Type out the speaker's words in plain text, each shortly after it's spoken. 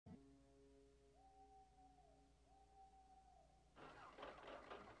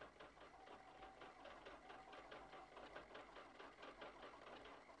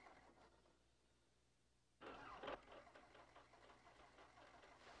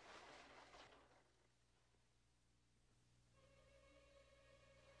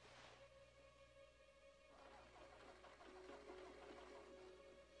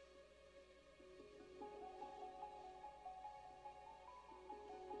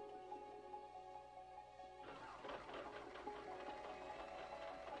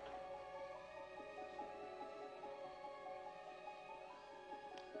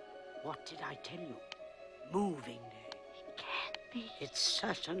What did I tell you? Moving day. It can't be. It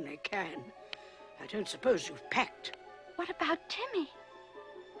certainly can. I don't suppose you've packed. What about Timmy?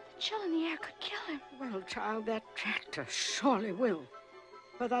 The chill in the air could kill him. Well, child, that tractor surely will.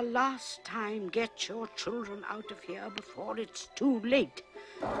 For the last time, get your children out of here before it's too late.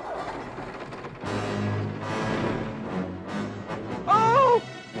 Oh!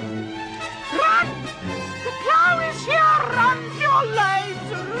 Run! The plow is here! Run for your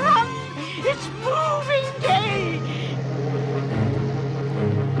lives! Run! It's moving day!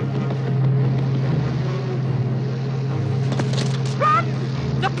 Run!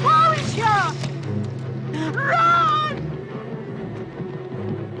 The plow is here! Run!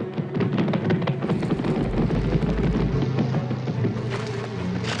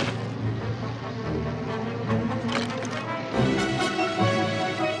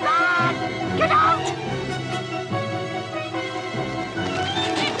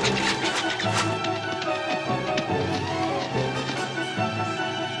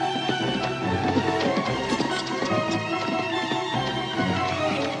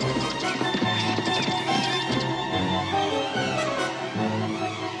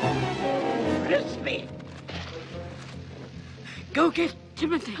 Brisby! Go get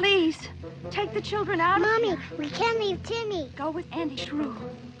Timothy. Please, take the children out. Mommy, we can't leave Timmy. Go with Andy Shrew.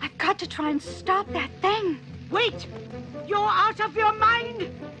 I've got to try and stop that thing. Wait! You're out of your mind!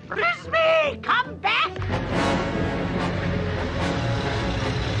 Brisby, come back!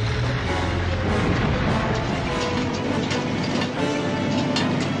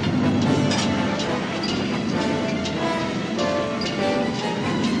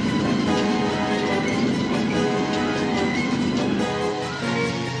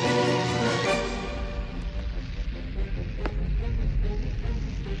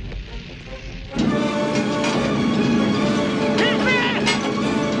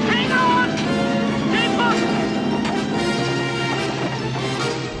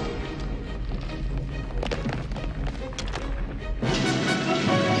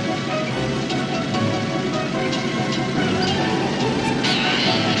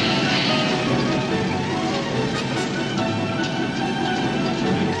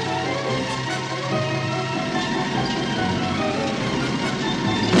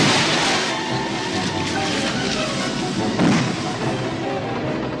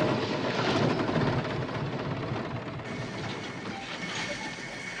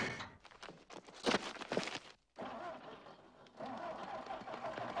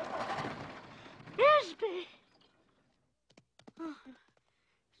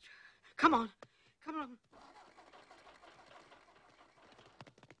 Come on. Come on.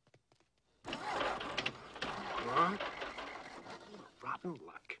 What? Rotten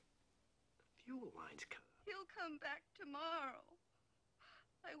luck. The fuel line's cut. He'll come back tomorrow.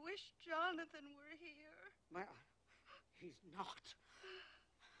 I wish Jonathan were here. Well, he's not.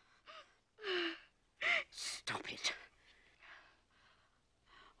 Stop it.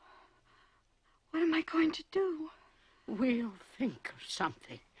 What am I going to do? We'll think of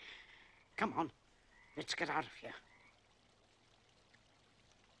something. Come on, let's get out of here.